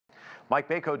Mike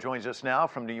Bako joins us now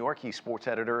from New York. He's sports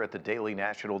editor at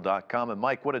thedailynational.com. And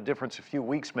Mike, what a difference a few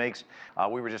weeks makes.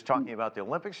 We were just talking about the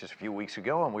Olympics just a few weeks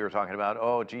ago, and we were talking about,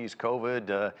 oh, geez,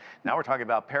 COVID. Now we're talking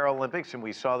about Paralympics, and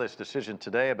we saw this decision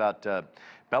today about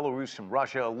Belarus and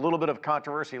Russia. A little bit of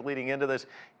controversy leading into this.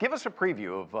 Give us a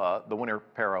preview of the Winter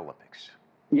Paralympics.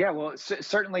 Yeah, well,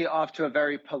 certainly off to a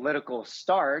very political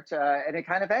start, and it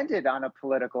kind of ended on a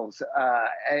political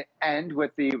end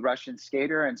with the Russian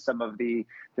skater and some of the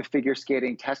figure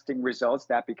skating testing results,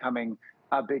 that becoming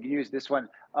big news. This one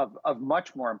of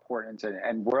much more importance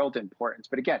and world importance.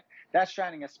 But again, that's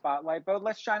shining a spotlight. But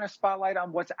let's shine a spotlight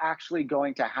on what's actually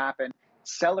going to happen,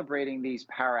 celebrating these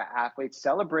para athletes,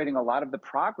 celebrating a lot of the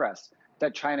progress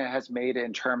that China has made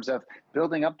in terms of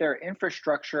building up their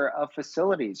infrastructure of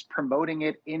facilities, promoting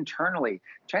it internally.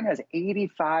 China has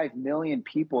 85 million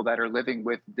people that are living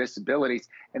with disabilities,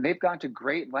 and they've gone to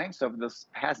great lengths over this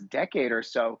past decade or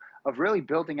so of really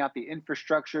building out the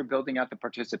infrastructure, building out the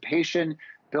participation,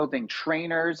 building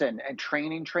trainers and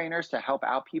training trainers to help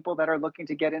out people that are looking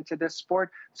to get into this sport.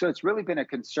 So it's really been a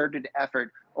concerted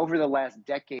effort over the last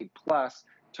decade plus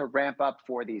to ramp up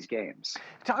for these games.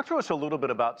 Talk to us a little bit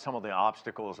about some of the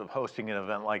obstacles of hosting an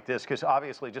event like this, because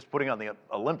obviously just putting on the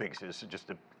Olympics is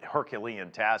just a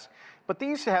Herculean task. But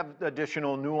these have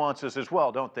additional nuances as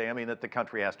well, don't they? I mean, that the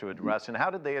country has to address. And how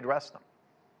did they address them?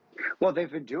 Well, they've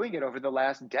been doing it over the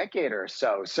last decade or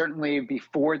so, certainly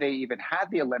before they even had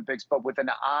the Olympics, but with an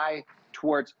eye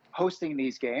towards hosting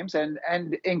these games and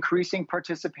increasing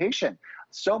participation.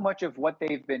 So much of what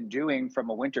they've been doing from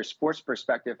a winter sports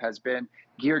perspective has been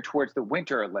geared towards the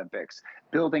Winter Olympics,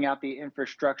 building out the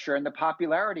infrastructure and the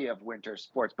popularity of winter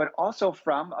sports, but also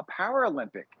from a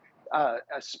Paralympic a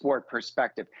sport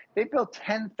perspective. They built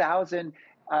 10,000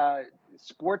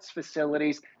 sports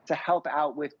facilities to help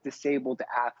out with disabled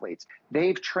athletes.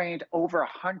 They've trained over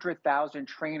 100,000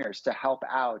 trainers to help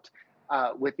out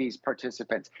with these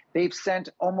participants. They've sent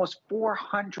almost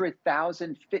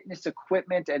 400,000 fitness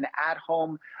equipment and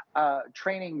at-home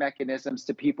training mechanisms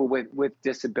to people with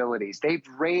disabilities. They've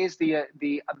raised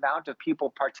the amount of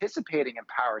people participating in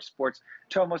power sports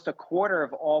to almost a quarter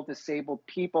of all disabled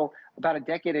people. About a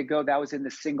decade ago, that was in the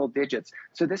single digits.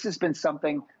 So this has been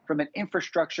something from an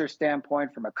infrastructure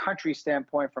standpoint, from a country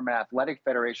standpoint, from an athletic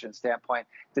federation standpoint,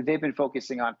 that they've been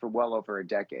focusing on for well over a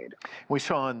decade. We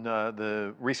saw in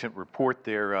the recent report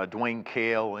there, Dwayne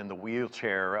Cale in the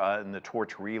wheelchair in the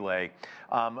torch relay.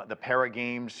 The Para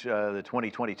Games, the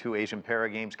 2022 Asian Para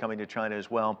Games coming to China as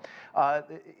well.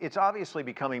 It's obviously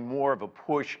becoming more of a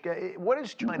push. What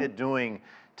is China doing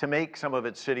to make some of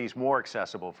its cities more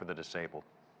accessible for the disabled?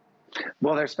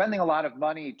 Well, they're spending a lot of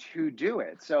money to do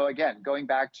it. So again, going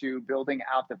back to building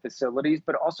out the facilities,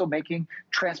 but also making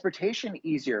transportation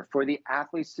easier for the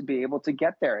athletes to be able to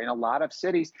get there. In a lot of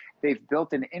cities, they've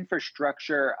built an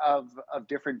infrastructure of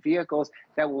different vehicles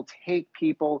that will take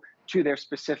people to their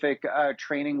specific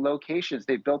training locations.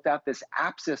 They've built out this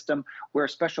app system where a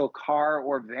special car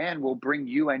or van will bring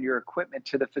you and your equipment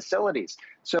to the facilities.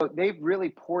 So they've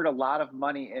really poured a lot of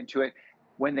money into it.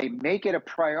 When they make it a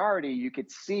priority, you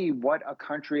could see what a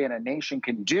country and a nation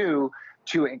can do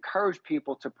to encourage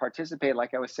people to participate.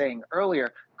 Like I was saying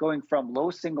earlier, going from low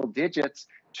single digits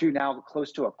to now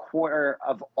close to a quarter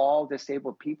of all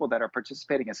disabled people that are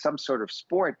participating in some sort of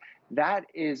sport. That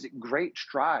is great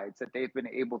strides that they've been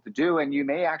able to do. And you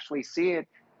may actually see it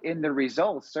in the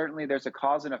results. Certainly there's a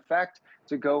cause and effect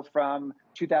to go from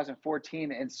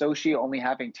 2014 in Sochi only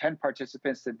having 10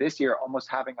 participants to this year almost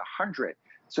having 100.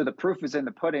 So the proof is in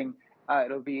the pudding.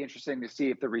 It'll be interesting to see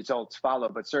if the results follow,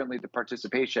 but certainly the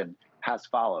participation has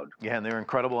followed. Yeah, and they're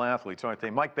incredible athletes, aren't they?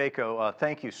 Mike Bako,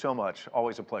 thank you so much.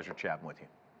 Always a pleasure chatting with you.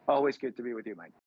 Always good to be with you, Mike.